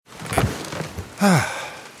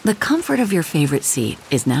The comfort of your favorite seat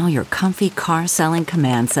is now your comfy car selling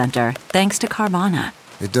command center, thanks to Carvana.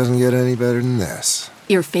 It doesn't get any better than this.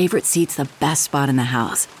 Your favorite seat's the best spot in the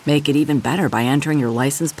house. Make it even better by entering your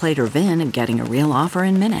license plate or VIN and getting a real offer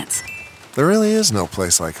in minutes. There really is no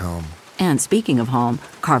place like home. And speaking of home,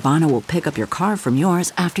 Carvana will pick up your car from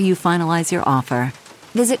yours after you finalize your offer.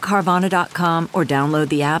 Visit Carvana.com or download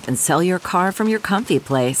the app and sell your car from your comfy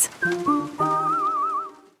place.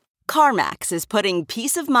 CarMax is putting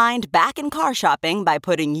peace of mind back in car shopping by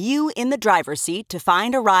putting you in the driver's seat to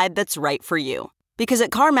find a ride that's right for you. Because at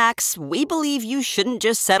CarMax, we believe you shouldn't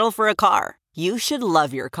just settle for a car. You should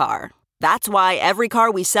love your car. That's why every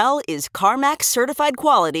car we sell is CarMax certified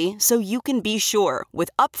quality, so you can be sure with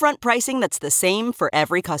upfront pricing that's the same for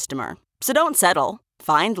every customer. So don't settle.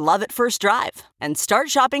 Find love at first drive and start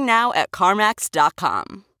shopping now at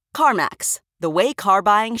CarMax.com. CarMax, the way car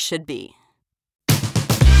buying should be.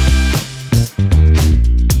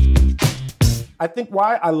 I think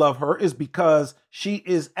why I love her is because she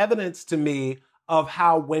is evidence to me of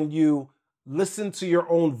how when you listen to your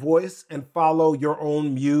own voice and follow your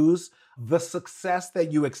own muse, the success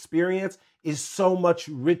that you experience is so much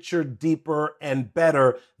richer, deeper, and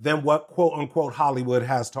better than what quote unquote Hollywood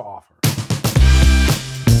has to offer.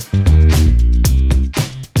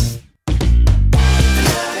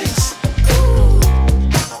 Fanatics. Ooh.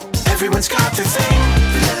 Everyone's got their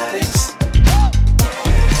thing. Fanatics.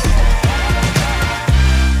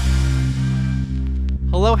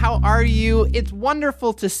 Hello, how are you? It's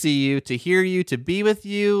wonderful to see you, to hear you, to be with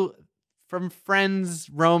you. From friends,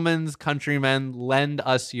 Romans, countrymen, lend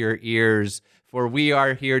us your ears, for we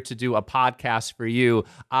are here to do a podcast for you.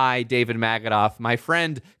 I, David Magadoff, my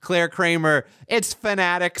friend, Claire Kramer. It's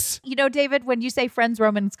Fanatics. You know, David, when you say friends,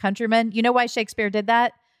 Romans, countrymen, you know why Shakespeare did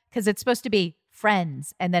that? Because it's supposed to be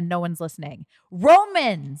friends, and then no one's listening.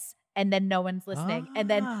 Romans, and then no one's listening. And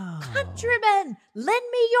then countrymen, lend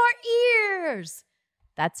me your ears.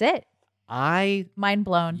 That's it. Mind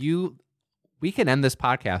blown. We can end this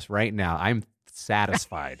podcast right now. I'm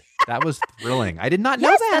satisfied. That was thrilling. I did not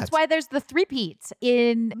know that. That's why there's the three-peats.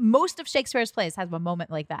 In most of Shakespeare's plays has a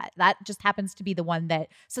moment like that. That just happens to be the one that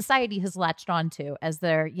society has latched onto as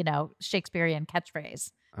their, Shakespearean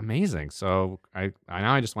catchphrase. Amazing. So I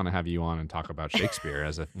now I just want to have you on and talk about Shakespeare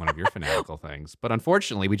as one of your fanatical things. But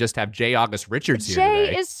unfortunately, we just have J. August Richards here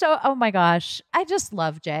today. Jay is so, oh my gosh. I just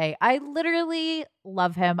love Jay. I literally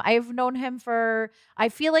love him. I've known him I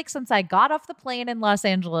feel like since I got off the plane in Los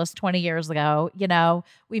Angeles 20 years ago.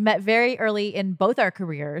 We met very early in both our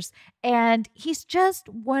careers. And he's just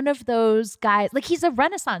one of those guys, like he's a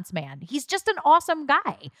Renaissance man. He's just an awesome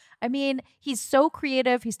guy. I mean, he's so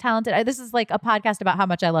creative. He's talented. This is like a podcast about how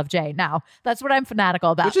much I love Jay. Now, that's what I'm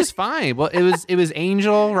fanatical about. Which is fine. Well, it was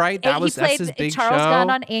Angel, right? That's his big Charles show.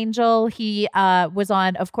 Gunn on Angel. He was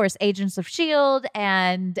on, of course, Agents of S.H.I.E.L.D.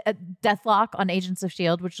 and Deathlock on Agents of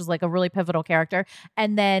S.H.I.E.L.D., which was like a really pivotal character.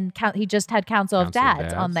 And then he just had Council of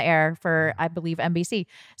Dads on the air for, I believe, NBC.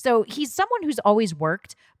 So he's someone who's always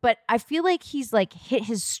worked, but I feel like he's like hit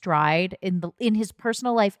his stride in his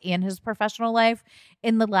personal life and his professional life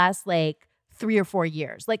in the last like 3 or 4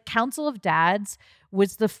 years. Like Council of Dads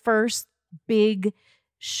was the first big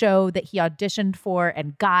show that he auditioned for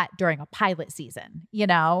and got during a pilot season,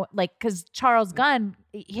 because Charles Gunn,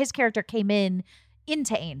 his character came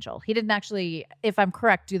into Angel. He didn't actually, if I'm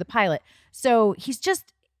correct, do the pilot. So he's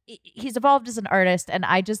evolved as an artist, and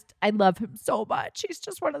I love him so much. He's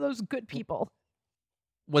just one of those good people.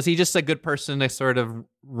 Was he just a good person to sort of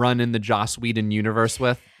run in the Joss Whedon universe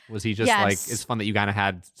with? Was he just like, it's fun that you kind of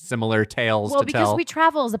had similar tales to tell? Well, because we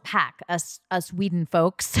travel as a pack, us Whedon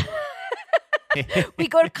folks. We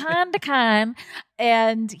go to con,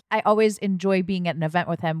 and I always enjoy being at an event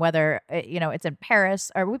with him, whether, it's in Paris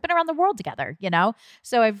or we've been around the world together,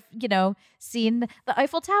 So I've, seen the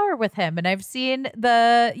Eiffel Tower with him, and I've seen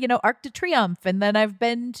the, Arc de Triomphe, and then I've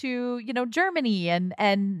been to, Germany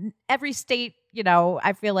and every state,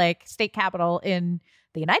 I feel like state capital in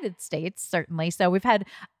the United States, certainly. So we've had,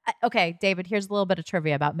 okay, David, here's a little bit of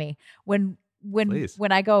trivia about me. When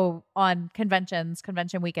I go on convention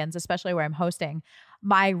weekends, especially where I'm hosting,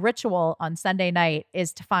 my ritual on Sunday night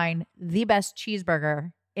is to find the best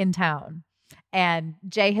cheeseburger in town. And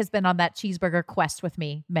Jay has been on that cheeseburger quest with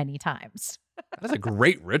me many times. That's a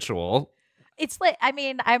great ritual. It's like,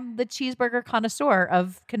 I'm the cheeseburger connoisseur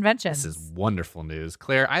of conventions. This is wonderful news.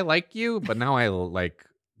 Claire, I like you, but now I like,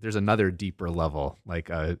 there's another deeper level, like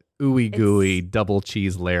a ooey gooey double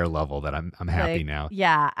cheese layer level that I'm happy now.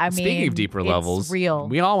 Yeah, Speaking of deeper levels, real.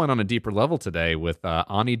 We all went on a deeper level today with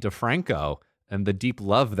Ani DiFranco and the deep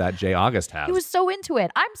love that J. August has. He was so into it.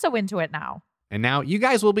 I'm so into it now. And now you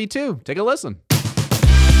guys will be too. Take a listen.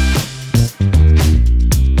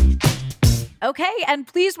 Okay, and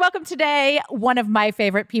please welcome today one of my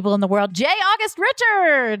favorite people in the world, J. August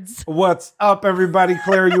Richards. What's up, everybody?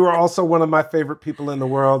 Claire, you are also one of my favorite people in the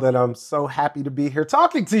world, and I'm so happy to be here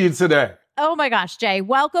talking to you today. Oh my gosh, Jay,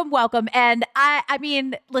 welcome. And I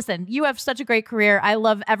mean, listen, you have such a great career. I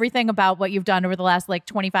love everything about what you've done over the last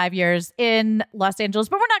 25 years in Los Angeles,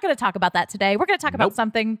 but we're not going to talk about that today. We're going to talk about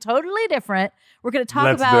something totally different. We're going to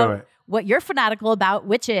talk about what you're fanatical about,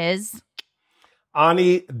 which is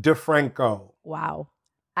Ani DiFranco. Wow.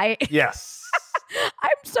 Yes.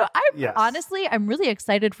 Honestly, I'm really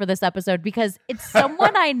excited for this episode because it's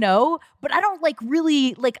someone I know, but I don't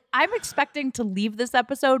I'm expecting to leave this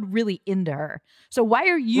episode really into her. So why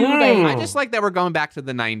are you I just like that we're going back to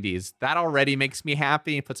the 90s. That already makes me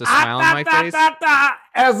happy. It puts a smile on my face.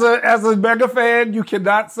 As a mega fan, you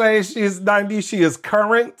cannot say she's 90s. She is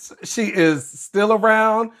current. She is still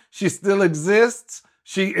around. She still exists.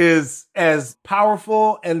 She is as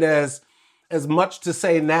powerful and as much to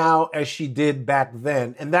say now as she did back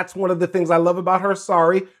then. And that's one of the things I love about her.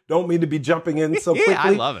 Sorry, don't mean to be jumping in so quickly. I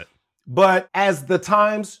love it. But as the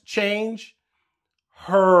times change,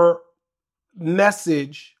 her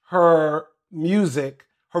message, her music,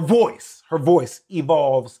 her voice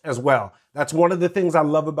evolves as well. That's one of the things I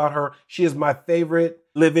love about her. She is my favorite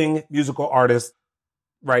living musical artist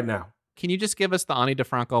right now. Can you just give us the Ani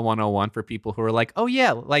DiFranco 101 for people who are like, oh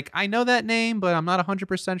yeah, I know that name, but I'm not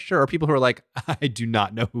 100% sure. Or people who are like, I do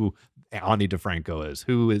not know who Ani DiFranco is.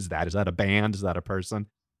 Who is that? Is that a band? Is that a person?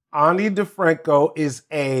 Ani DiFranco is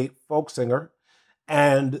a folk singer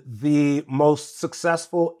and the most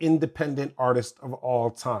successful independent artist of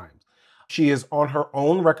all time. She is on her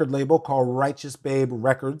own record label called Righteous Babe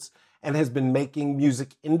Records and has been making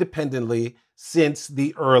music independently since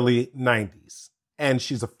the early 90s. And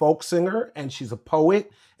she's a folk singer, and she's a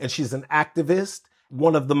poet, and she's an activist,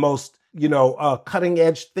 one of the most, cutting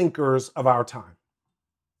edge thinkers of our time.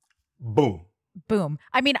 Boom. Boom.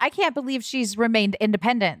 I mean, I can't believe she's remained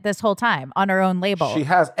independent this whole time on her own label. She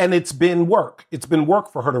has, and it's been work. It's been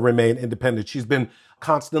work for her to remain independent. She's been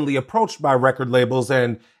constantly approached by record labels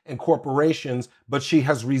and corporations, but she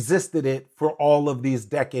has resisted it for all of these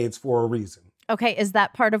decades for a reason. Okay, is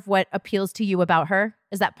that part of what appeals to you about her?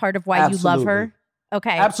 Is that part of why you love her?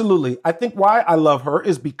 Okay. Absolutely. I think why I love her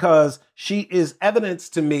is because she is evidence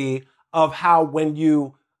to me of how when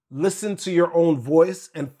you listen to your own voice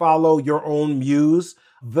and follow your own muse,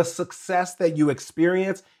 the success that you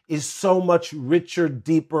experience is so much richer,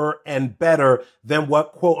 deeper, and better than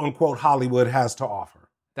what quote unquote Hollywood has to offer.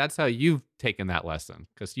 That's how you've taken that lesson,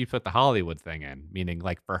 because you put the Hollywood thing in, meaning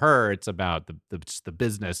for her, it's about the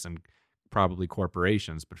business and probably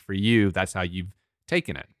corporations. But for you, that's how you've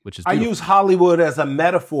taken it, which is beautiful. I use Hollywood as a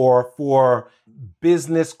metaphor for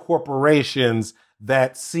business corporations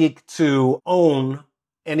that seek to own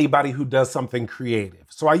anybody who does something creative.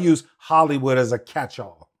 So I use Hollywood as a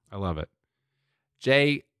catch-all. I love it.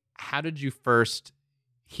 Jay, how did you first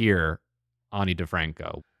hear Ani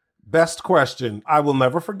DiFranco? Best question. I will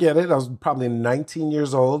never forget it. I was probably 19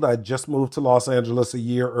 years old. I just moved to Los Angeles a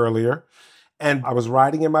year earlier. And I was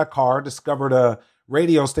riding in my car, discovered a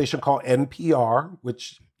radio station called NPR,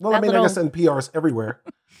 which, I guess NPR is everywhere.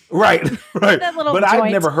 Right. But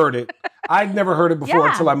I'd never heard it. I'd never heard it before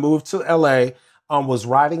until I moved to LA. Was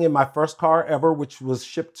riding in my first car ever, which was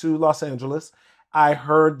shipped to Los Angeles. I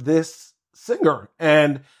heard this singer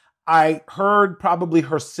and I heard probably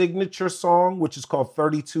her signature song, which is called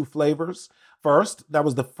 32 Flavors first. That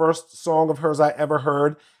was the first song of hers I ever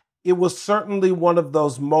heard. It was certainly one of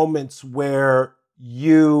those moments where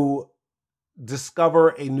you discover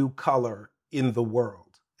a new color in the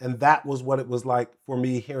world. And that was what it was like for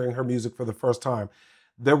me hearing her music for the first time.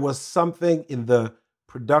 There was something in the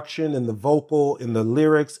production, in the vocal, in the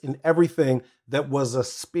lyrics, in everything that was a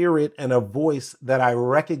spirit and a voice that I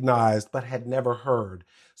recognized but had never heard.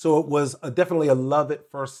 So it was definitely a love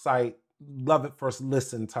at first sight, love at first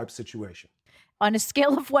listen type situation. On a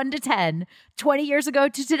scale of 1 to 10, 20 years ago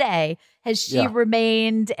to today, has she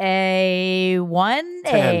remained a 1,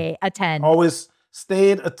 10. a 10? Always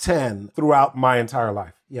stayed a 10 throughout my entire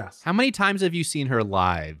life. Yes. How many times have you seen her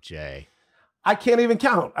live, Jay? I can't even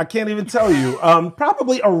count. I can't even tell you.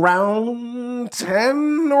 Probably around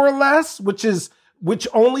 10 or less, which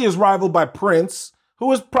only is rivaled by Prince,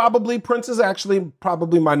 Prince is actually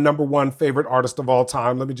probably my number one favorite artist of all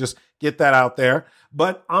time. Let me just get that out there.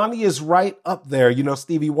 But Ani is right up there.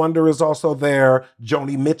 Stevie Wonder is also there.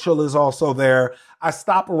 Joni Mitchell is also there. I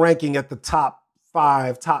stop ranking at the top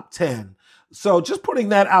 5, top 10. So just putting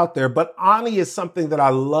that out there. But Ani is something that I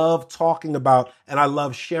love talking about and I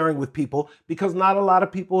love sharing with people because not a lot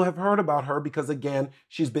of people have heard about her because, again,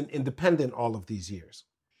 she's been independent all of these years.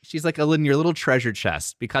 she's like in your little treasure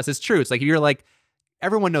chest, because it's true. It's like you're like,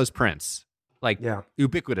 everyone knows Prince, like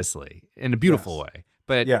ubiquitously in a beautiful way.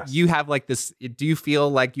 But you have like this, do you feel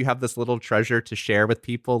like you have this little treasure to share with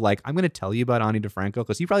people? Like, I'm going to tell you about Ani DiFranco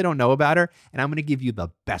because you probably don't know about her. And I'm going to give you the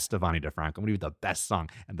best of Ani DiFranco. I'm going to give you the best song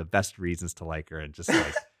and the best reasons to like her. And just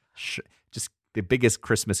like, just the biggest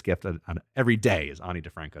Christmas gift on every day is Ani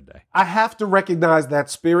DiFranco Day. I have to recognize that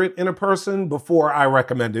spirit in a person before I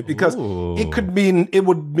recommend it, because it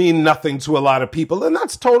would mean nothing to a lot of people. And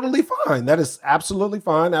that's totally fine. That is absolutely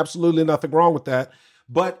fine. Absolutely nothing wrong with that.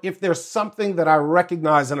 But if there's something that I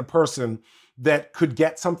recognize in a person that could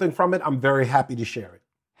get something from it, I'm very happy to share it.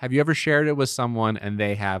 Have you ever shared it with someone and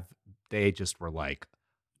they just were like,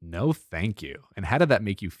 no, thank you? And how did that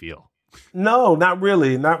make you feel? No, not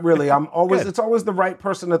really. Not really. It's always the right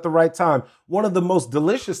person at the right time. One of the most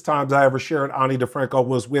delicious times I ever shared Ani DiFranco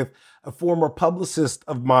was with a former publicist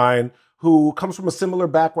of mine who comes from a similar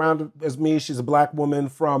background as me. She's a Black woman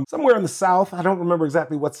from somewhere in the South. I don't remember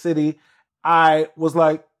exactly what city. I was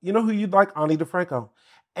like, you know who you'd like? Ani DiFranco.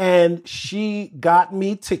 And she got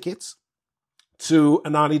me tickets to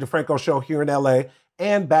an Ani DiFranco show here in LA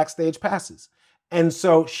and backstage passes. And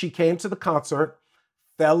so she came to the concert,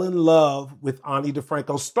 fell in love with Ani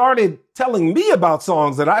DiFranco, started telling me about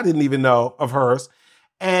songs that I didn't even know of hers.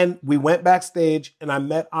 And we went backstage and I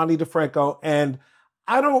met Ani DiFranco. And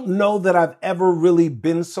I don't know that I've ever really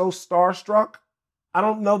been so starstruck. I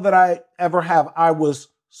don't know that I ever have. I was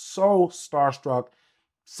so starstruck,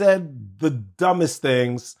 said the dumbest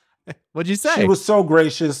things. What'd you say? She was so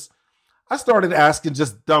gracious. I started asking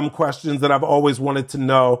just dumb questions that I've always wanted to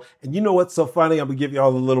know. And you know what's so funny? I'm going to give you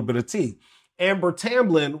all a little bit of tea. Amber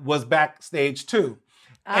Tamblyn was backstage too.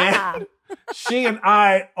 And she and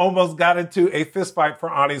I almost got into a fist fight for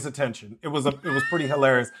Ani's attention. It was pretty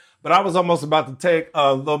hilarious. But I was almost about to take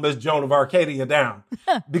little Miss Joan of Arcadia down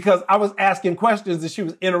because I was asking questions and she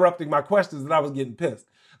was interrupting my questions and I was getting pissed.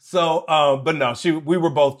 So, but no, we were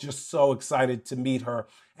both just so excited to meet her.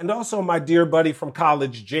 And also my dear buddy from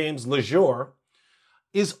college, James Lejour,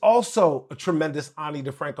 is also a tremendous Ani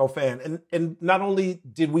DiFranco fan. And not only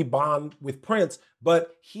did we bond with Prince,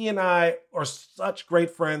 but he and I are such great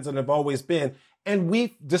friends and have always been. And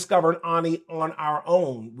we discovered Ani on our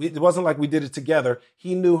own. It wasn't like we did it together.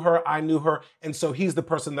 He knew her, I knew her. And so he's the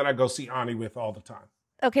person that I go see Ani with all the time.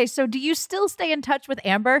 Okay, so do you still stay in touch with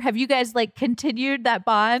Amber? Have you guys like continued that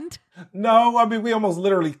bond? No, I mean, we almost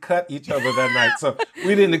literally cut each other that night. So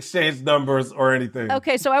we didn't exchange numbers or anything.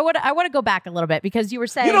 Okay, so I want to go back a little bit because you were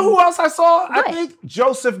saying... You know who else I saw? What? I think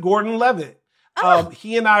Joseph Gordon-Levitt.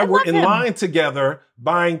 He and I were in line together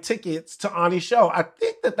buying tickets to Ani's show. I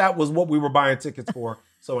think that was what we were buying tickets for.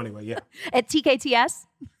 So anyway, yeah. At TKTS?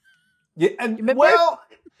 Yeah, and well...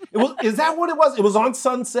 Is that what it was? It was on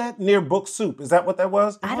Sunset near Book Soup. Is that what that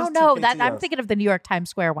was? I don't know. That I'm thinking of the New York Times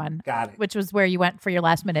Square one. Got it. Which was where you went for your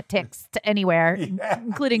last minute ticks to anywhere,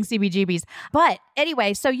 including CBGB's. But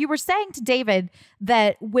anyway, so you were saying to David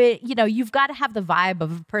that you've got to have the vibe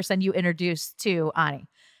of a person you introduced to Ani.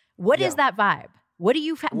 What is that vibe? What do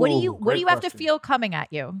you have to feel coming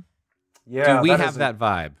at you? Yeah. Do we have that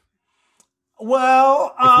vibe?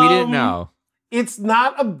 Well, if we didn't know, it's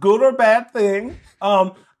not a good or bad thing.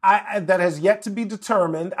 That has yet to be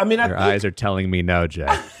determined. I mean, your eyes are telling me no, Jay.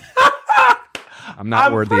 I'm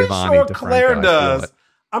not worthy of Ani DiFranco. Claire does.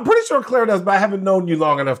 I'm pretty sure Claire does, but I haven't known you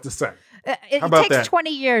long enough to say. It takes 20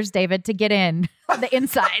 years, David, to get in the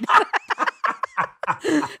inside.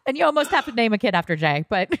 And you almost have to name a kid after Jay,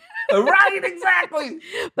 but right, exactly.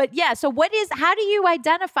 But yeah, so how do you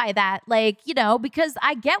identify that? Like, because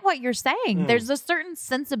I get what you're saying. There's a certain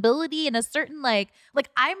sensibility and a certain like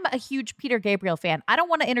I'm a huge Peter Gabriel fan. I don't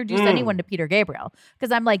want to introduce anyone to Peter Gabriel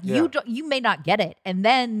because I'm like, you may not get it, and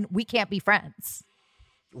then we can't be friends.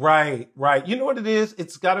 Right. You know what it is?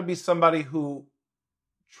 It's got to be somebody who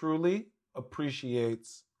truly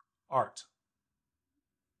appreciates art.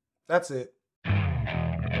 That's it.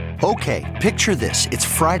 Okay, picture this. It's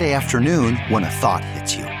Friday afternoon when a thought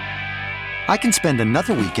hits you. I can spend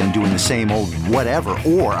another weekend doing the same old whatever,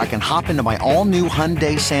 or I can hop into my all-new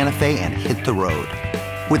Hyundai Santa Fe and hit the road.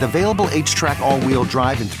 With available H-Track all-wheel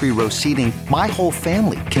drive and 3-row seating, my whole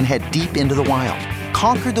family can head deep into the wild.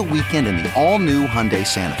 Conquer the weekend in the all-new Hyundai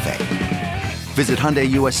Santa Fe. Visit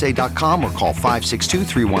HyundaiUSA.com or call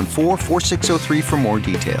 562-314-4603 for more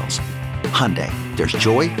details. Hyundai, there's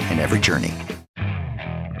joy in every journey.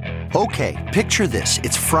 Okay, picture this.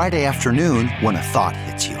 It's Friday afternoon when a thought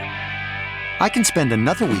hits you. I can spend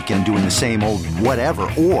another weekend doing the same old whatever,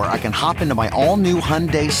 or I can hop into my all-new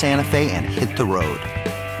Hyundai Santa Fe and hit the road.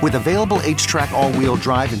 With available H-Track all-wheel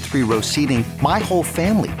drive and 3-row seating, my whole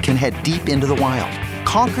family can head deep into the wild.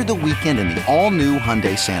 Conquer the weekend in the all-new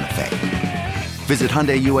Hyundai Santa Fe. Visit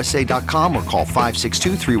HyundaiUSA.com or call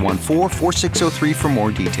 562-314-4603 for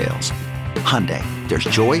more details. Hyundai, there's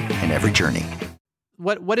joy in every journey.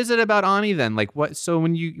 What is it about Ani then? Like what? So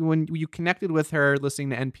when you connected with her listening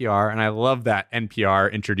to NPR, and I love that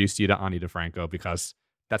NPR introduced you to Ani DiFranco because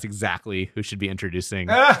that's exactly who should be introducing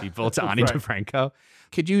people to Ani DiFranco.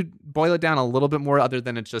 Could you boil it down a little bit more other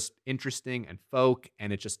than it's just interesting and folk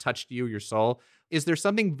and it just touched you, your soul? Is there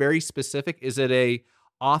something very specific? Is it a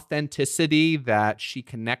authenticity that she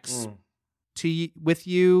connects with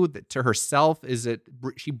you, to herself? Is it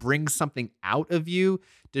she brings something out of you?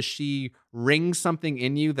 Does she ring something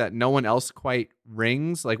in you that no one else quite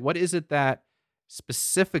rings? Like, what is it that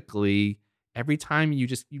specifically every time you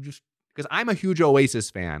just because I'm a huge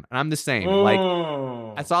Oasis fan and I'm the same. Like,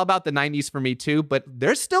 it's all about the 90s for me too, but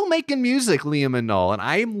they're still making music, Liam and Noel, and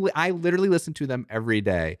I literally listen to them every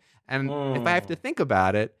day. And if I have to think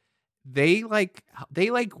about it, they were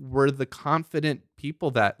the confident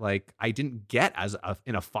people that like I didn't get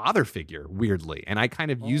in a father figure, weirdly, and I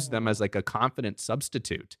kind of used them as like a confident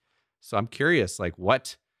substitute. So I'm curious, like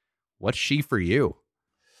what's she for you?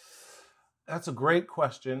 That's a great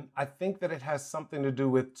question. I think that it has something to do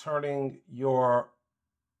with turning your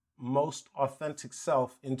most authentic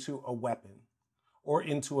self into a weapon or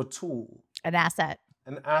into a tool, an asset.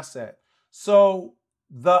 So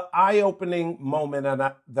the eye-opening moment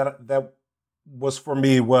that was for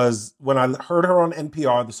me was when I heard her on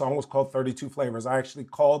NPR. The song was called 32 Flavors. I actually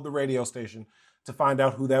called the radio station to find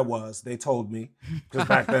out who that was. They told me, because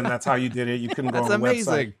back then that's how you did it. You couldn't go on the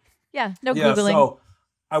website. Yeah, no Googling. So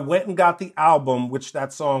I went and got the album, which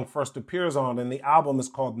that song first appears on, and the album is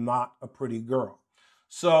called Not a Pretty Girl.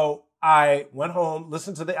 So I went home,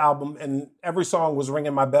 listened to the album, and every song was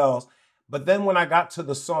ringing my bells. But then when I got to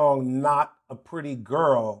the song Not a Pretty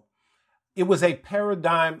Girl, it was a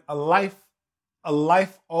paradigm, a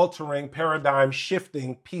life-altering,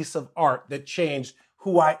 paradigm-shifting piece of art that changed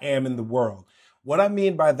who I am in the world. What I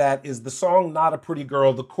mean by that is the song Not a Pretty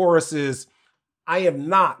Girl, the chorus is, I am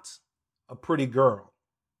not a pretty girl.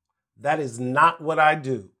 That is not what I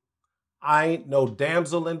do. I ain't no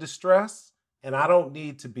damsel in distress, and I don't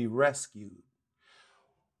need to be rescued.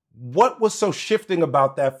 What was so shifting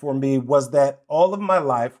about that for me was that all of my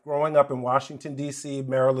life, growing up in Washington, D.C.,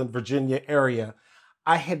 Maryland, Virginia area,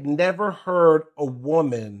 I had never heard a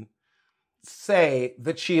woman say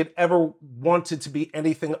that she had ever wanted to be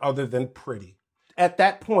anything other than pretty. At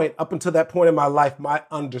that point, up until that point in my life, my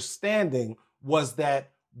understanding was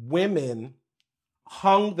that women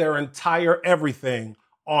hung their entire everything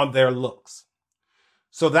on their looks.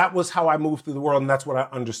 So that was how I moved through the world, and that's what I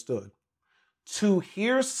understood. To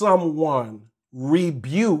hear someone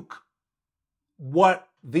rebuke what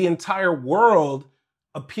the entire world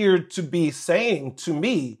appeared to be saying to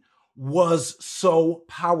me was so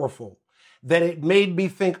powerful that it made me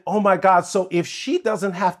think, oh my God, so if she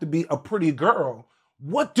doesn't have to be a pretty girl,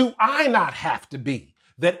 what do I not have to be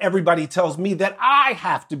that everybody tells me that I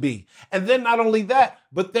have to be? And then not only that,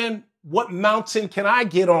 but then what mountain can I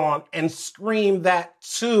get on and scream that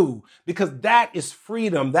too? Because that is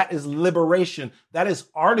freedom, that is liberation, that is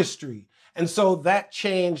artistry. And so that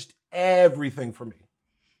changed everything for me.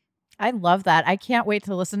 I love that. I can't wait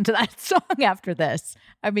to listen to that song after this.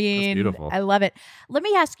 I mean, I love it. Let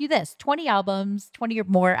me ask you this. 20 albums, 20 or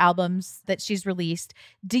more albums that she's released.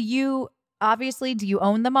 Do you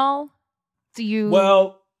own them all?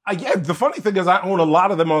 Well, yeah, the funny thing is I own a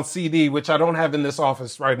lot of them on CD, which I don't have in this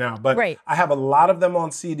office right now. But I have a lot of them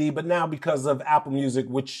on CD. But now because of Apple Music,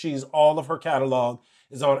 which all of her catalog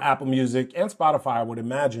is on Apple Music and Spotify, I would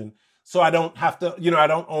imagine. So I don't have to, I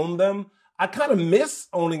don't own them. I kind of miss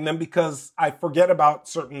owning them because I forget about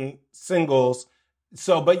certain singles.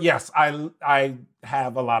 So, but yes, I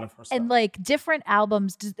have a lot of her stuff. And like different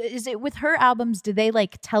albums, is it with her albums, do they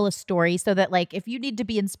like tell a story so that like if you need to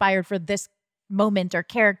be inspired for this moment or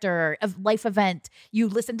character or life event, you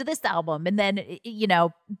listen to this album? And then,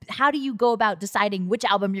 how do you go about deciding which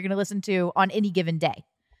album you're going to listen to on any given day?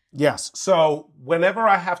 Yes. So whenever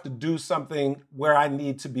I have to do something where I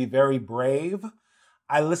need to be very brave,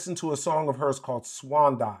 I listen to a song of hers called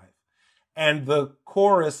Swan Dive. And the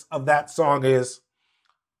chorus of that song is,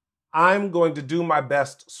 I'm going to do my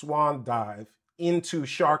best swan dive into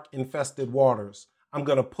shark-infested waters. I'm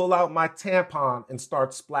going to pull out my tampon and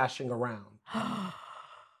start splashing around.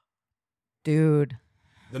 Dude.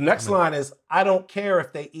 The next line is, I don't care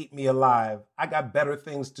if they eat me alive. I got better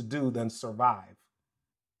things to do than survive.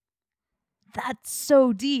 That's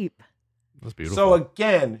so deep. That's beautiful. So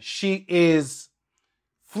again, she is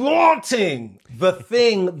flaunting the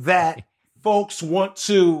thing that folks want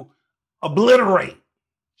to obliterate.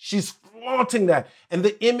 She's flaunting that. And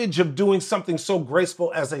the image of doing something so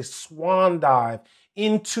graceful as a swan dive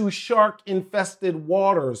into shark-infested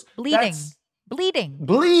waters. Bleeding.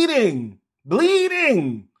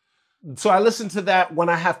 So I listen to that when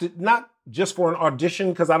I have to, not just for an audition,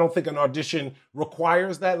 because I don't think an audition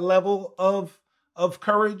requires that level of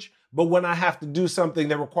courage, but when I have to do something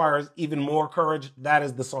that requires even more courage, that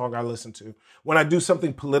is the song I listen to. When I do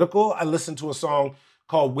something political, I listen to a song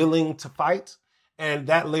called Willing to Fight. And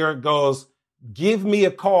that lyric goes, give me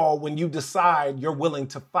a call when you decide you're willing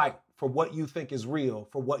to fight for what you think is real,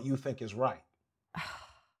 for what you think is right.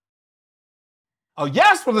 Oh,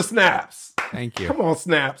 yes, for the snaps. Thank you. Come on,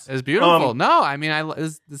 snaps. It's beautiful. No, I mean,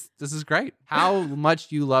 this is great. How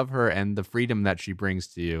much you love her and the freedom that she brings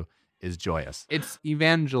to you is joyous. It's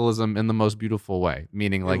evangelism in the most beautiful way,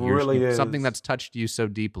 meaning like something that's touched you so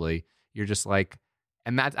deeply. You're just like,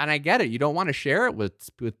 and I get it. You don't want to share it with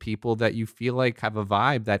people that you feel like have a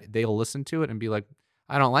vibe that they'll listen to it and be like,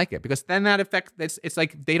 I don't like it, because then that affects. It's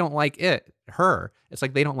like they don't like her. It's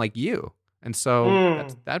like they don't like you, and so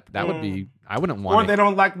that would be. I wouldn't want. Or they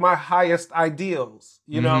don't like my highest ideals.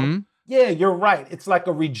 You know. Yeah, you're right. It's like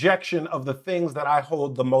a rejection of the things that I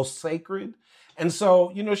hold the most sacred, and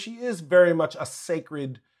so she is very much a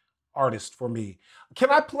sacred artist for me. Can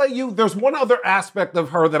I play you? There's one other aspect of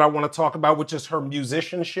her that I want to talk about, which is her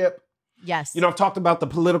musicianship. Yes. I've talked about the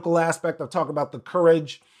political aspect. I've talked about the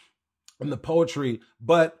courage and the poetry,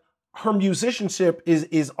 but her musicianship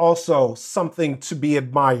is also something to be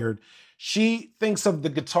admired. She thinks of the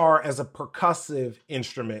guitar as a percussive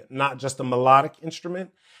instrument, not just a melodic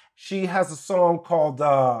instrument. She has a song called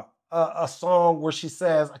a song where she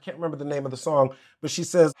says, I can't remember the name of the song, but she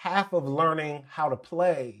says half of learning how to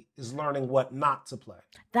play is learning what not to play.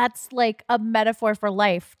 That's like a metaphor for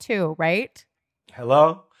life too, right?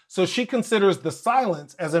 Hello? So she considers the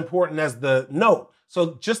silence as important as the note.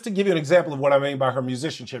 So just to give you an example of what I mean by her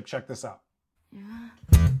musicianship, check this out.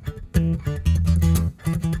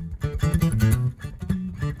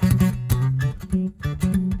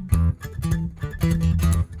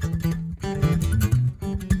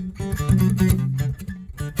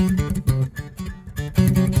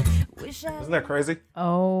 Isn't that crazy?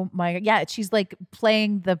 Oh my God. Yeah, she's like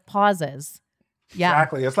playing the pauses. Yeah.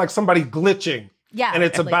 Exactly. It's like somebody glitching. Yeah. And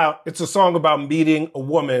it's a song about meeting a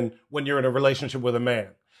woman when you're in a relationship with a man.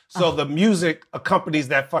 So the music accompanies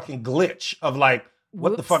that fucking glitch of like,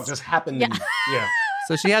 what the fuck just happened to me? Yeah.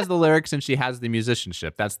 So she has the lyrics and she has the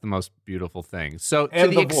musicianship. That's the most beautiful thing. So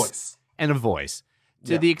and the voice. And a voice.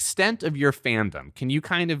 To the extent of your fandom, can you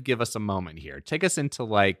kind of give us a moment here? Take us into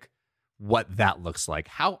like what that looks like.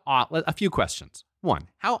 A few questions. One,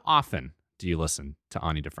 how often do you listen to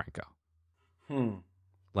Ani DiFranco?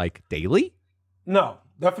 Like daily? No,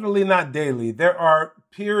 definitely not daily. There are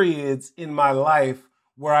periods in my life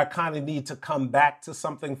where I kind of need to come back to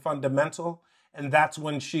something fundamental, and that's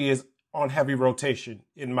when she is on heavy rotation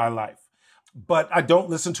in my life. But I don't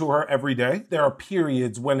listen to her every day. There are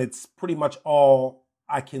periods when it's pretty much all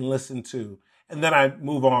I can listen to, and then I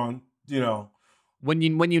move on, When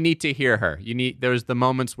you need to hear her, there's the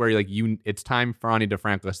moments where it's time for Ani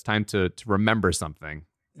DiFranco. It's time to remember something.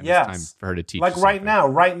 And yes. It's time for her to teach. Like you right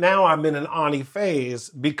now I'm in an Ani phase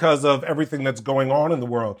because of everything that's going on in the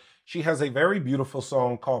world. She has a very beautiful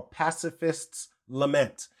song called Pacifist's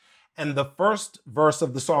Lament. And the first verse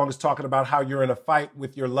of the song is talking about how you're in a fight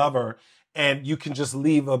with your lover and you can just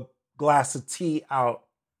leave a glass of tea out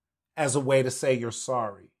as a way to say you're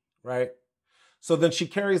sorry, right? So then she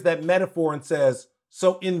carries that metaphor and says,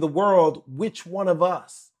 so in the world, which one of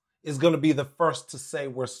us is going to be the first to say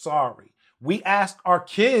we're sorry? We ask our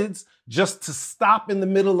kids just to stop in the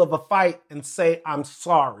middle of a fight and say, I'm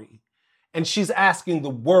sorry. And she's asking the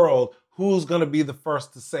world who's going to be the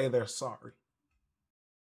first to say they're sorry.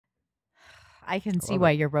 I can see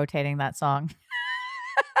why you're rotating that song.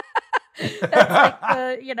 That's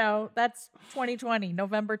like that's 2020,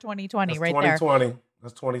 November 2020, right 2020. there.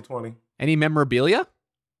 That's 2020. Any memorabilia?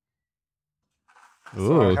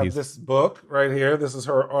 So I have this book right here. This is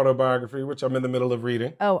her autobiography, which I'm in the middle of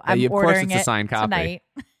reading. Oh, I'm of ordering course it's a signed copy. Tonight.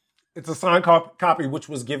 It's a signed copy, which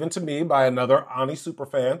was given to me by another Ani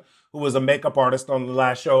superfan who was a makeup artist on the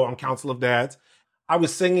last show on Council of Dads. I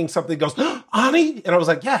was singing something, goes, Ani? And I was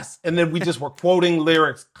like, yes. And then we just were quoting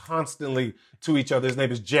lyrics constantly to each other. His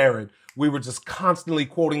name is Jared. We were just constantly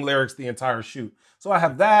quoting lyrics the entire shoot. So I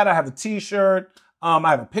have that. I have a T-shirt. I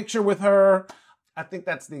have a picture with her. I think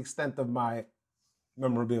that's the extent of my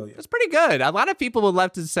memorabilia. It's pretty good. A lot of people would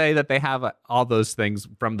love to say that they have all those things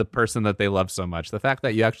from the person that they love so much. The fact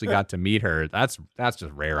that you actually got to meet her, that's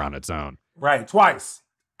just rare on its own. Right. Twice.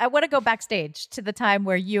 I want to go backstage to the time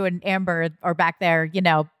where you and Amber are back there,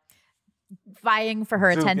 vying for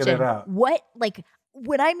her Duking attention. it out. What, like,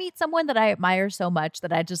 when I meet someone that I admire so much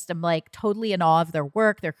that I just am like totally in awe of their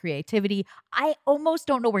work, their creativity, I almost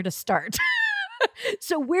don't know where to start.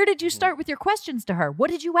 So where did you start with your questions to her? What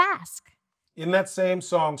did you ask? In that same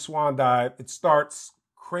song, Swan Dive, it starts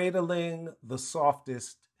cradling the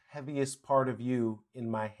softest, heaviest part of you in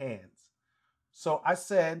my hands. So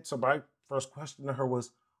my first question to her was,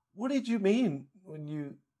 what did you mean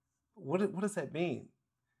when what does that mean?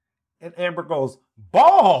 And Amber goes,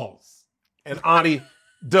 balls. And Ani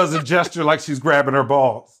does a gesture like she's grabbing her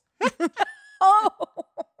balls. Oh.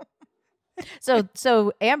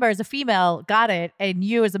 So Amber as a female got it, and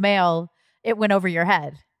you as a male, it went over your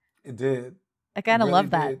head. It did. I kind of It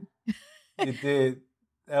love really that. did. It did.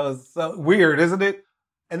 That was so weird, isn't it?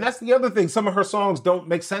 And that's the other thing. Some of her songs don't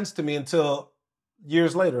make sense to me until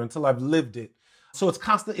years later, until I've lived it. So it's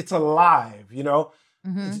constant. It's alive,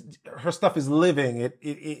 Her stuff is living.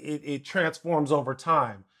 It transforms over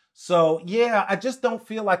time. So yeah, I just don't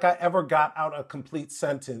feel like I ever got out a complete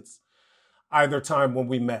sentence either time when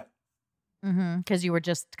we met. Because you were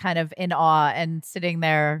just kind of in awe and sitting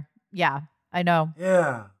there. Yeah, I know.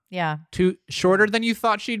 Yeah. Too shorter than you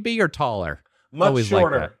thought she'd be, or taller? Much Always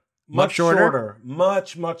shorter. like that. Much shorter.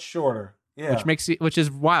 Much shorter. Yeah. Which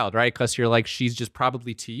is wild, right? Because you're like, she's just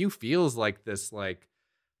probably to you feels like this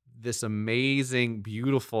amazing,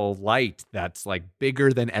 beautiful light that's like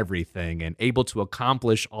bigger than everything and able to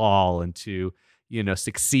accomplish all and to,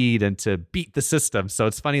 succeed and to beat the system. So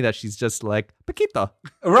it's funny that she's just like, Paquito.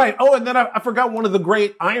 Right. Oh, and then I forgot one of the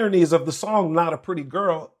great ironies of the song, Not a Pretty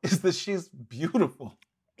Girl, is that she's beautiful.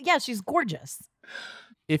 Yeah, she's gorgeous.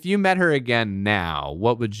 If you met her again now,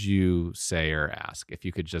 what would you say or ask if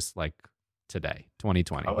you could just today,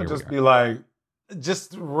 2020? I would just be like,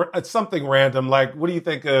 something random. Like, what do you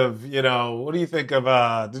think of,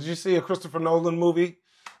 did you see a Christopher Nolan movie?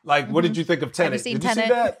 Like, what did you think of Tenet? Did you see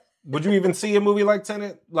that? Would you even see a movie like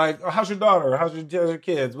Tenet? Like, how's your daughter? How's your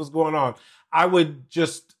kids? What's going on? I would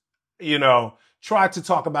just, try to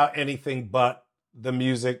talk about anything but the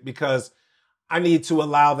music, because I need to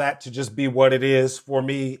allow that to just be what it is for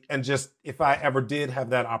me. And just, if I ever did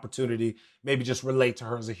have that opportunity, maybe just relate to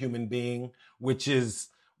her as a human being, which is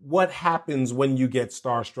what happens when you get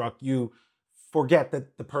starstruck. You forget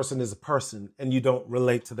that the person is a person and you don't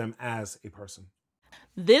relate to them as a person.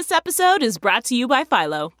 This episode is brought to you by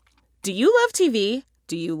Philo. Do you love TV?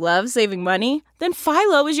 Do you love saving money? Then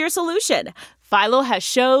Philo is your solution. Philo has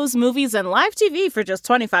shows, movies, and live TV for just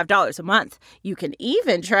 $25 a month. You can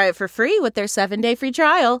even try it for free with their 7-day free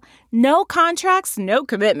trial. No contracts, no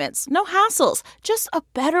commitments, no hassles. Just a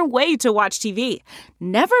better way to watch TV.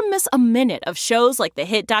 Never miss a minute of shows like the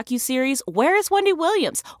hit docuseries Where is Wendy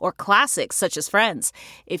Williams? Or classics such as Friends.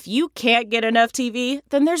 If you can't get enough TV,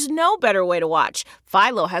 then there's no better way to watch.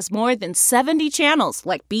 Philo has more than 70 channels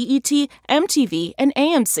like BET, MTV, and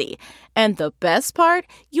AMC. And the best part?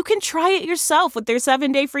 You can try it yourself with their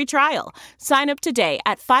 7-day free trial. Sign up today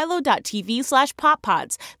at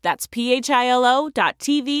philo.tv/poppods. That's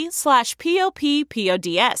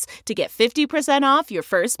philo.tv/POPPODS to get 50% off your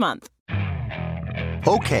first month.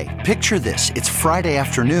 Okay, picture this. It's Friday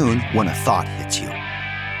afternoon when a thought hits you.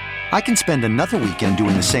 I can spend another weekend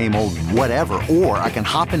doing the same old whatever, or I can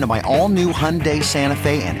hop into my all-new Hyundai Santa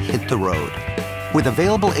Fe and hit the road. With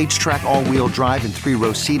available H-Track all-wheel drive and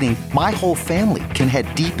 3-row seating, my whole family can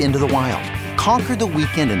head deep into the wild. Conquer the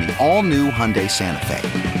weekend in the all-new Hyundai Santa Fe.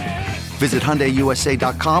 Visit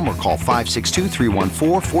HyundaiUSA.com or call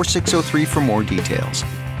 562-314-4603 for more details.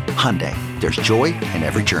 Hyundai, there's joy in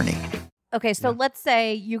every journey. Okay, so let's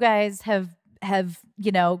say you guys have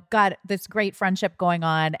got this great friendship going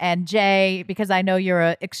on, and Jay, because I know you're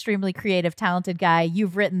an extremely creative, talented guy,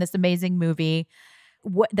 you've written this amazing movie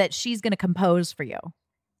that she's going to compose for you.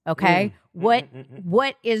 Okay? What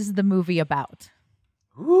is the movie about?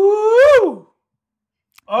 Ooh!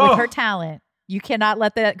 Oh. With her talent, you cannot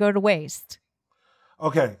let that go to waste.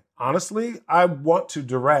 Okay, honestly, I want to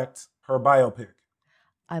direct her biopic.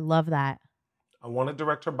 I love that. I want to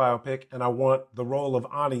direct her biopic, and I want the role of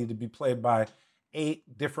Ani to be played by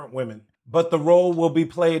 8 different women. But the role will be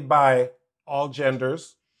played by all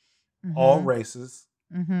genders, all races.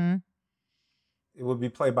 Mm-hmm. It will be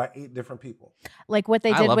played by 8 different people. Like what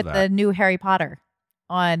they did with the new Harry Potter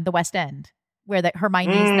on the West End, where that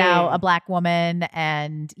Hermione's now a black woman,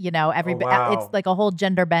 and it's like a whole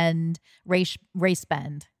gender bend, race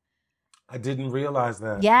bend. I didn't realize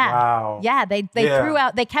that. Yeah. Wow. Yeah. They threw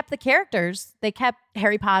out, they kept the characters. They kept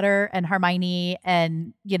Harry Potter and Hermione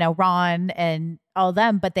and, Ron and all of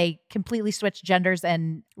them, but they completely switched genders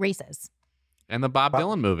and races. And the Bob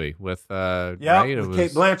Dylan movie with right? With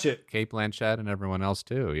Kate Blanchett. Kate Blanchett and everyone else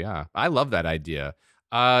too. Yeah. I love that idea.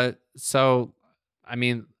 So I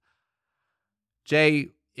mean, Jay,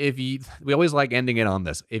 we always like ending it on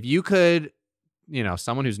this. If you could,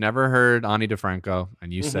 someone who's never heard Ani DiFranco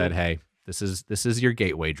and you said, "Hey, this is your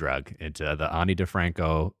gateway drug into the Ani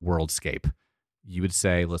DiFranco worldscape," you would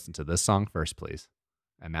say, "Listen to this song first, please."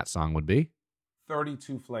 And that song would be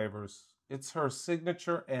 32 Flavors. It's her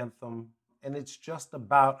signature anthem, and it's just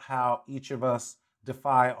about how each of us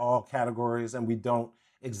defy all categories and we don't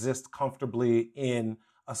exist comfortably in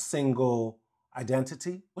a single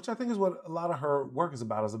identity, which I think is what a lot of her work is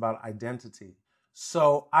about identity.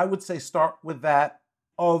 So I would say start with that.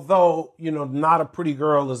 Although, Not a Pretty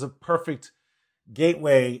Girl is a perfect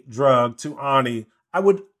gateway drug to Ani, I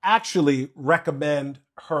would actually recommend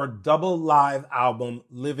her double live album,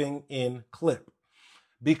 Living in Clip,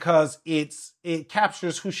 because it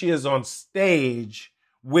captures who she is on stage,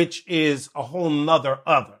 which is a whole nother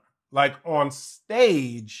other. Like on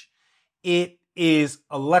stage, it is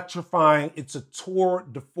electrifying. It's a tour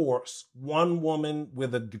de force. One woman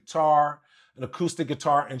with a guitar, an acoustic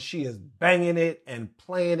guitar, and she is banging it and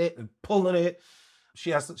playing it and pulling it.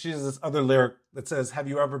 She has this other lyric that says, "Have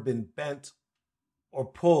you ever been bent or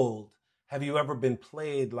pulled? Have you ever been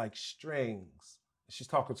played like strings?" She's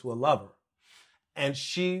talking to a lover. And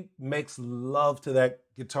she makes love to that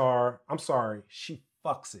guitar. I'm sorry, she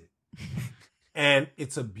fucks it. And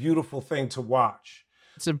it's a beautiful thing to watch.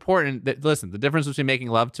 It's important that, listen, the difference between making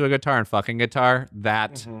love to a guitar and fucking guitar,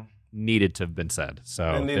 that needed to have been said.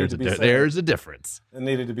 So there's a difference. It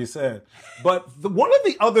needed to be said. But one of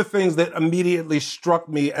the other things that immediately struck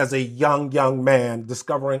me as a young man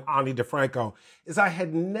discovering Ani DiFranco is I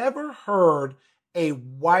had never heard a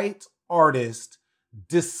white artist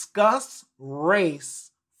discuss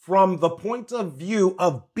race from the point of view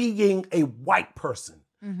of being a white person,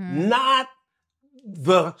 not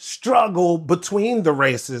the struggle between the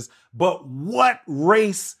races, but what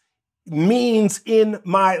race means in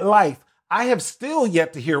my life. I have still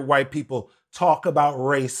yet to hear white people talk about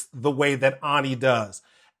race the way that Ani does,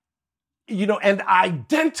 and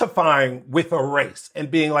identifying with a race and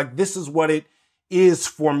being like, this is what it is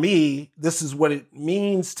for me. This is what it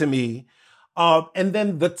means to me. And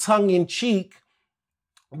then the tongue-in-cheek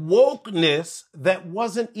wokeness that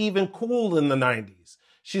wasn't even cool in the 90s.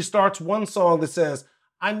 She starts one song that says,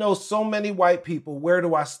 "I know so many white people, where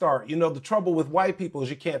do I start?" The trouble with white people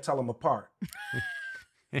is you can't tell them apart.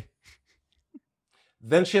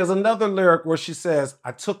 Then she has another lyric where she says,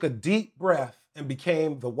 "I took a deep breath and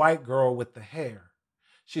became the white girl with the hair."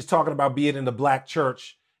 She's talking about being in the black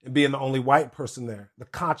church and being the only white person there. The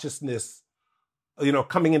consciousness,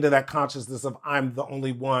 coming into that consciousness of I'm the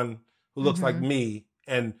only one who looks like me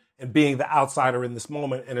and being the outsider in this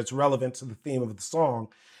moment. And it's relevant to the theme of the song.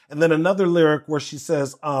 And then another lyric where she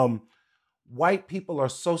says, white people are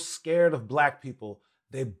so scared of black people,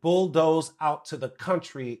 they bulldoze out to the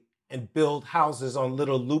country and build houses on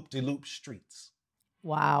little loop-de-loop streets.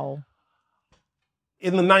 Wow.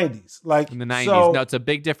 In the 90s. In the 90s. No, it's a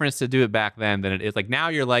big difference to do it back then than it is. Like now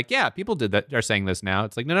you're like, yeah, people did that. Are saying this now.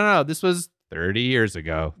 It's like, no. This was 30 years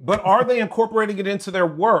ago. But are they incorporating it into their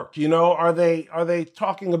work? Are they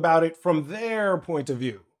talking about it from their point of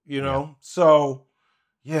view? Yeah. So,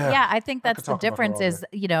 yeah. Yeah, I think that's the difference is,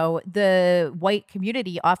 the white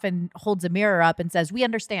community often holds a mirror up and says, we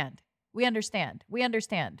understand.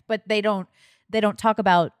 But they don't talk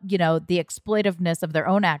about, the exploitiveness of their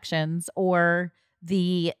own actions or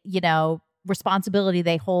the, responsibility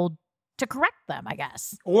they hold to correct them, I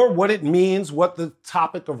guess. Or what it means, what the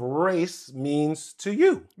topic of race means to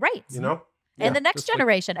you. Right. Yeah, and the next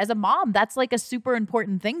generation, as a mom, that's like a super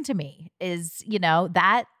important thing to me is,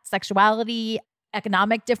 that sexuality,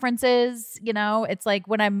 economic differences, it's like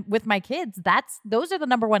when I'm with my kids, those are the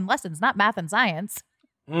number one lessons, not math and science.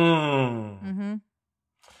 In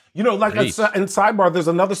Sidebar, there's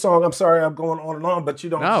another song. I'm sorry, I'm going on and on, but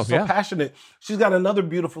she's so passionate. She's got another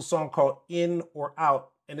beautiful song called In or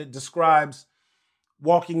Out, and it describes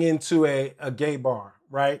walking into a gay bar,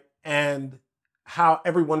 right? And how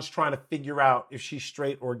everyone's trying to figure out if she's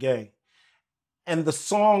straight or gay. And the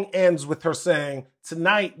song ends with her saying,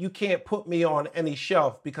 "Tonight, you can't put me on any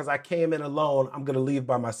shelf because I came in alone. I'm going to leave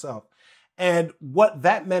by myself." And what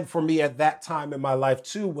that meant for me at that time in my life,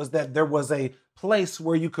 too, was that there was a place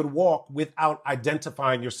where you could walk without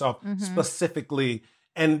identifying yourself specifically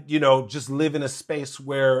and, just live in a space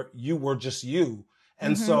where you were just you.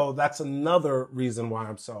 And so that's another reason why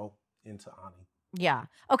I'm so into Ani. Yeah.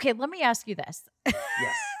 Okay, let me ask you this.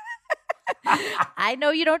 Yes. I know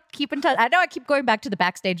you don't keep in touch. I know I keep going back to the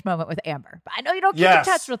backstage moment with Amber, but I know you don't keep in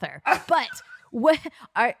touch with her. But What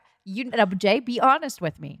are you, Jay? Be honest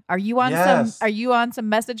with me. Are you on Yes. some? Are you on some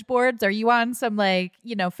message boards? Are you on some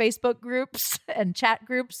Facebook groups and chat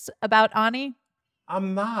groups about Ani?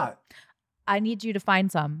 I'm not. I need you to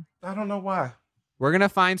find some. I don't know why. We're going to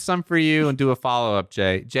find some for you and do a follow-up,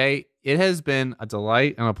 Jay. Jay, it has been a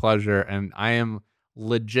delight and a pleasure, and I am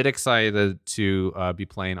legit excited to be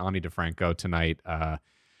playing Ani DiFranco tonight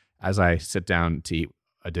as I sit down to eat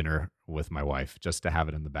a dinner with my wife, just to have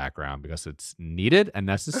it in the background because it's needed and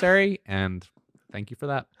necessary, and thank you for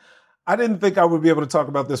that. I didn't think I would be able to talk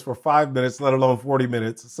about this for 5 minutes, let alone 40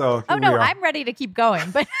 minutes. So Oh here no, we are. I'm ready to keep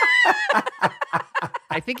going, but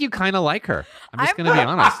I think you kind of like her. I'm just going to be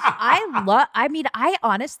honest. I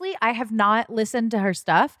honestly, I have not listened to her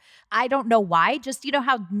stuff. I don't know why. Just,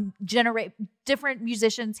 how different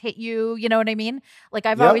musicians hit you. You know what I mean? Like,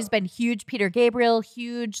 I've Yep. always been huge Peter Gabriel,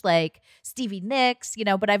 huge, like, Stevie Nicks,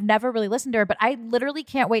 but I've never really listened to her. But I literally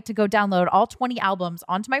can't wait to go download all 20 albums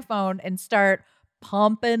onto my phone and start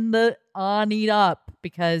pumping the Ani up,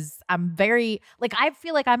 because I'm I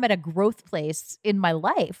feel like I'm at a growth place in my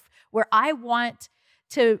life where I want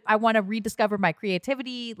to rediscover my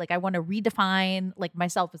creativity. Like, I want to redefine like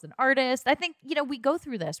myself as an artist. I think, we go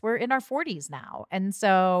through this. We're in our 40s now. And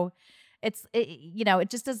so it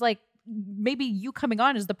just is like, maybe you coming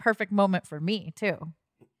on is the perfect moment for me too.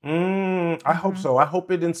 I hope so. I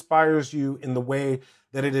hope it inspires you in the way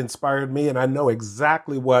that it inspired me. And I know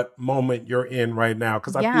exactly what moment you're in right now,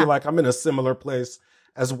 because I feel like I'm in a similar place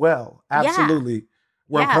as well. Absolutely.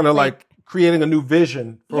 Where I'm kind of like creating a new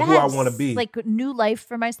vision for who I want to be. Like new life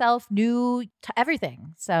for myself, new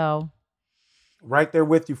everything. So right there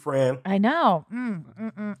with you, Fran. I know.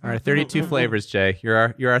 All right, 32 flavors, Jay. You're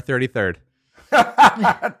our 33rd.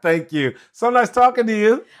 Thank you. So nice talking to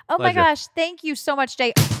you. Oh Pleasure. my gosh. Thank you so much,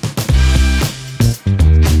 Jay.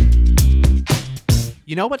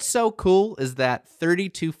 You know what's so cool is that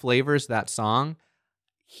 32 Flavors, that song,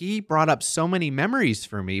 he brought up so many memories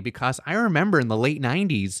for me, because I remember in the late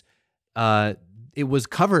 90s, it was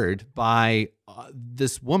covered by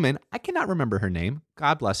this woman. I cannot remember her name.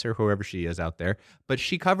 God bless her, whoever she is out there. But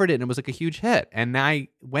she covered it and it was like a huge hit. And I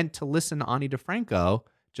went to listen to Ani DiFranco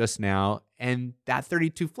just now, and that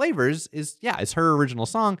 32 Flavors is her original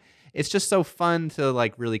song. It's just so fun to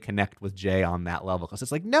like really connect with Jay on that level, because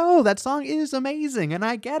it's like, no, that song is amazing, and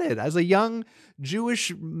I get it. As a young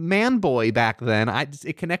Jewish man boy back then,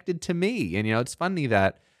 it connected to me, and it's funny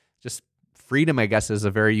that just freedom, I guess, is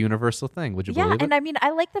a very universal thing. Would you believe it? Yeah, and I mean,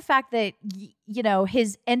 I like the fact that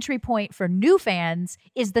his entry point for new fans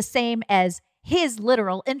is the same as his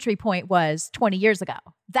literal entry point was 20 years ago.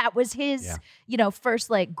 That was his,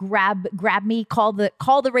 first like grab me, call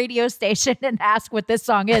the radio station and ask what this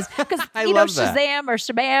song is. Because Shazam or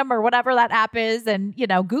Shabam or whatever that app is, and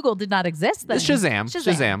Google did not exist then.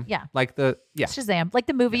 Shazam. Yeah. Shazam. Like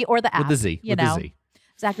the movie or the app. With the Z. With the Z.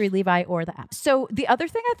 Zachary Levi or the app. So the other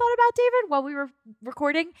thing I thought about, David, while we were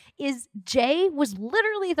recording, is Jay was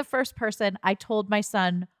literally the first person I told my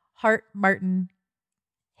son Hart Martin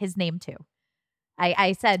his name to.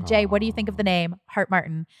 I said, Jay, what do you think of the name Hart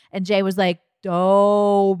Martin? And Jay was like,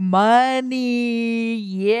 oh, money.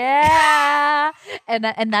 Yeah.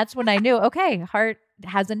 and that's when I knew, okay, Hart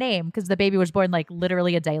has a name, because the baby was born like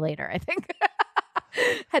literally a day later, I think.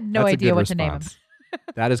 Had no idea what to name him.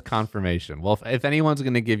 That is confirmation. Well, if anyone's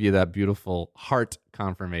going to give you that beautiful heart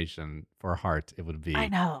confirmation for Hart, it would be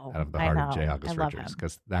out of the heart of Jay August Richards,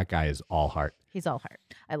 because that guy is all heart. He's all heart.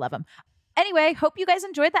 I love him. Anyway, hope you guys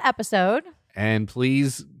enjoyed the episode. And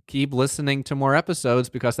please keep listening to more episodes,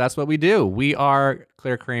 because that's what we do. We are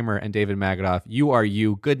Claire Kramer and David Magadoff. You are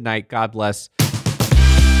you. Good night. God bless.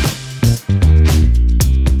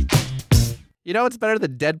 You know what's better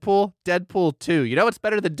than Deadpool? Deadpool 2. You know what's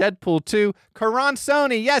better than Deadpool 2? Karan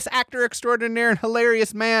Soni, yes, actor extraordinaire and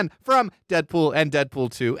hilarious man from Deadpool and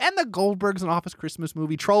Deadpool 2, and the Goldbergs, an Office Christmas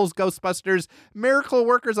movie, Trolls, Ghostbusters, Miracle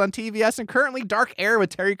Workers on TVS, and currently Dark Air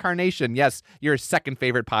with Terry Carnation. Yes, your second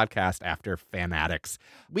favorite podcast after Fanatics.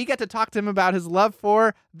 We get to talk to him about his love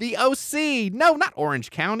for The OC. No, not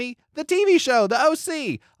Orange County. The TV show, The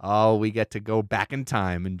OC. Oh, we get to go back in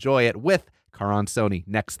time. Enjoy it with Karan Soni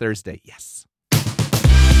next Thursday. Yes.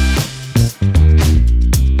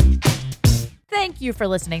 Thank you for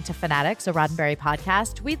listening to Fanatics, a Roddenberry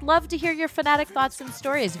podcast. We'd love to hear your fanatic thoughts and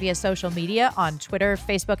stories via social media on Twitter,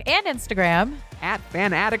 Facebook, and Instagram. At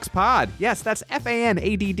Fanatics Pod. Yes, that's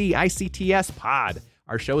FANADDICTS Pod.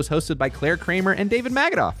 Our show is hosted by Claire Kramer and David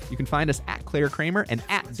Magadoff. You can find us at Claire Kramer and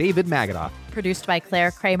at David Magadoff. Produced by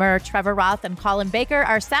Claire Kramer, Trevor Roth, and Colin Baker.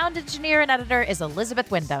 Our sound engineer and editor is Elizabeth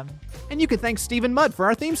Wyndham. And you can thank Stephen Mudd for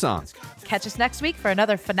our theme song. Catch us next week for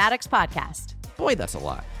another Fanatics podcast. Boy, that's a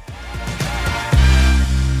lot.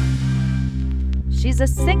 She's a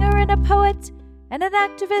singer and a poet and an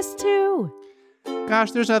activist too.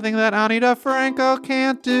 Gosh, there's nothing that Ani DiFranco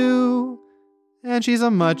can't do. And she's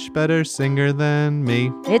a much better singer than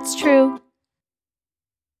me. It's true.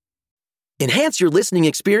 Enhance your listening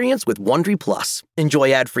experience with Wondery Plus.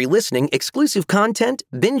 Enjoy ad-free listening, exclusive content,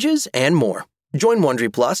 binges, and more. Join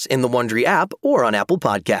Wondery Plus in the Wondery app or on Apple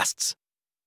Podcasts.